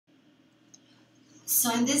So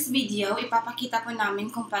in this video, ipapakita po namin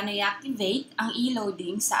kung paano i-activate ang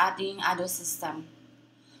Eloading sa ating ADO system.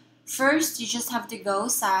 First, you just have to go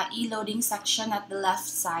sa Eloading section at the left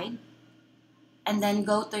side and then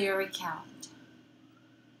go to your account.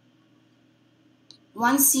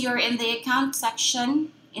 Once you're in the account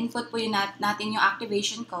section, input po yun natin yung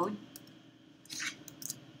activation code.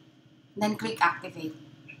 Then click activate.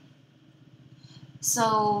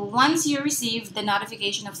 So, once you receive the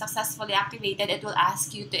notification of successfully activated, it will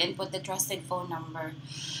ask you to input the trusted phone number.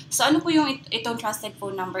 So, ano po yung itong trusted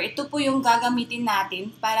phone number? Ito po yung gagamitin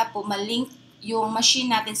natin para po malink yung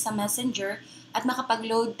machine natin sa Messenger at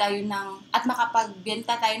makapag-load tayo at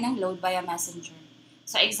makapagbenta tayo ng load via Messenger.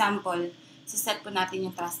 So, example, set po natin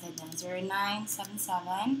yung trusted na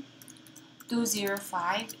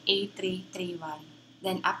 0977-205-8331.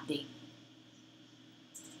 Then, update.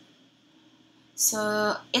 So,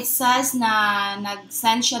 it says na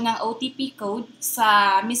nag-send siya ng OTP code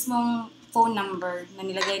sa mismong phone number na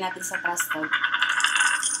nilagay natin sa trusted.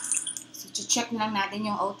 So, check lang natin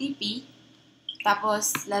yung OTP,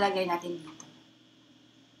 tapos lalagay natin dito.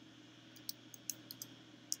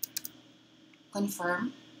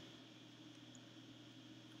 Confirm.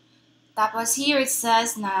 Tapos, here it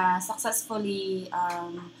says na successfully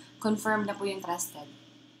confirmed na po yung trusted.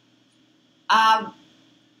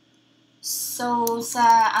 So,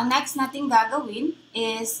 ang next natin gagawin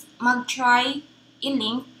is mag-try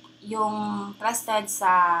i-link yung trusted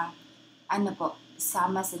sa sa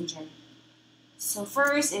Messenger. So,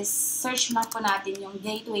 first is search lang po natin yung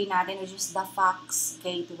gateway natin, which is the fax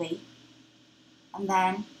gateway. And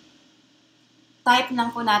then, type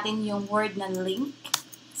lang po natin yung word na link,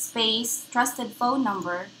 space, trusted phone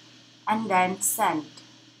number, and then send.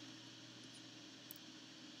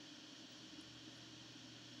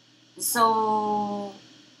 So,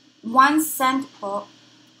 once sent po,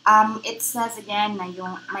 it says again na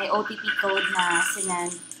yung may OTP code na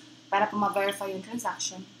sinend para po ma-verify yung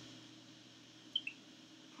transaction.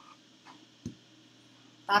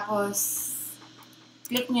 Tapos,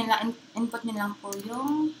 click nyo lang, input nyo lang po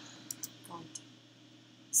yung code.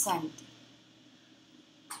 Send.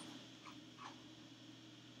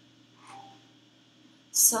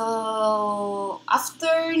 So,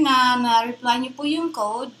 after na-reply nyo po yung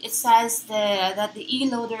code, it says that the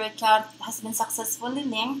e-loader account has been successfully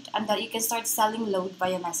linked and that you can start selling load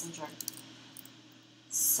via Messenger.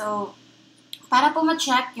 So, para po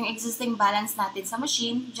ma-check yung existing balance natin sa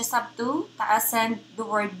machine, you just have to send the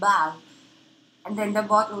word BAL. And then the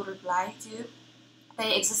bot will reply to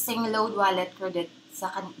the existing load wallet credit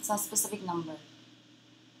sa specific number.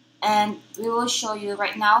 And we will show you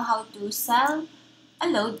right now how to sell a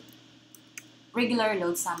regular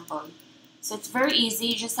load sample. So it's very easy.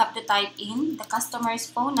 You just have to type in the customer's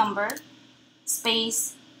phone number,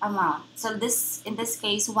 space, amount. So in this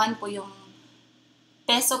case, 1 po yung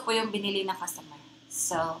peso po yung binili na customer.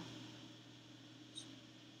 So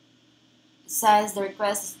it says the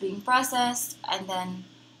request is being processed, and then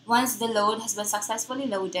once the load has been successfully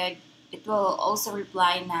loaded, it will also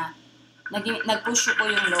reply na nag-push po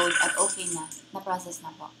yung load at okay na-process na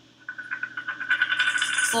po.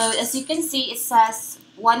 So, as you can see, it says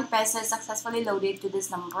 1 peso is successfully loaded to this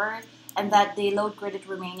number and that the load credit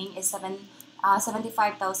remaining is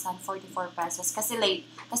 75,044 pesos. Kasi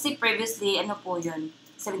previously, ano po yun?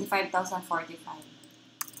 75,045.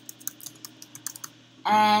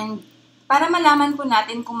 And para malaman po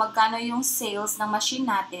natin kung magkano yung sales ng machine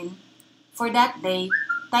natin for that day,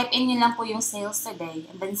 type in nyo lang po yung sales today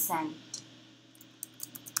and then send.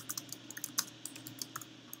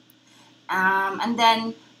 And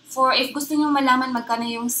then, if gusto nyo malaman magkano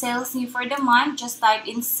yung sales niyo for the month, just type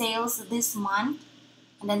in sales this month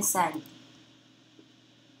and then send.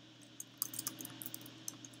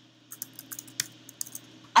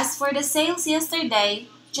 As for the sales yesterday,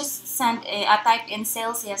 just type in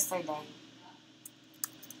sales yesterday.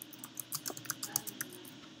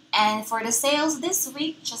 And for the sales this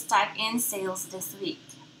week, just type in sales this week.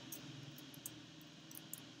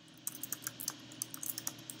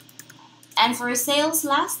 And for sales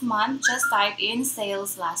last month, just type in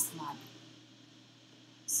sales last month.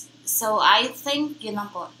 So I think yun lang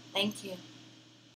po. Thank you.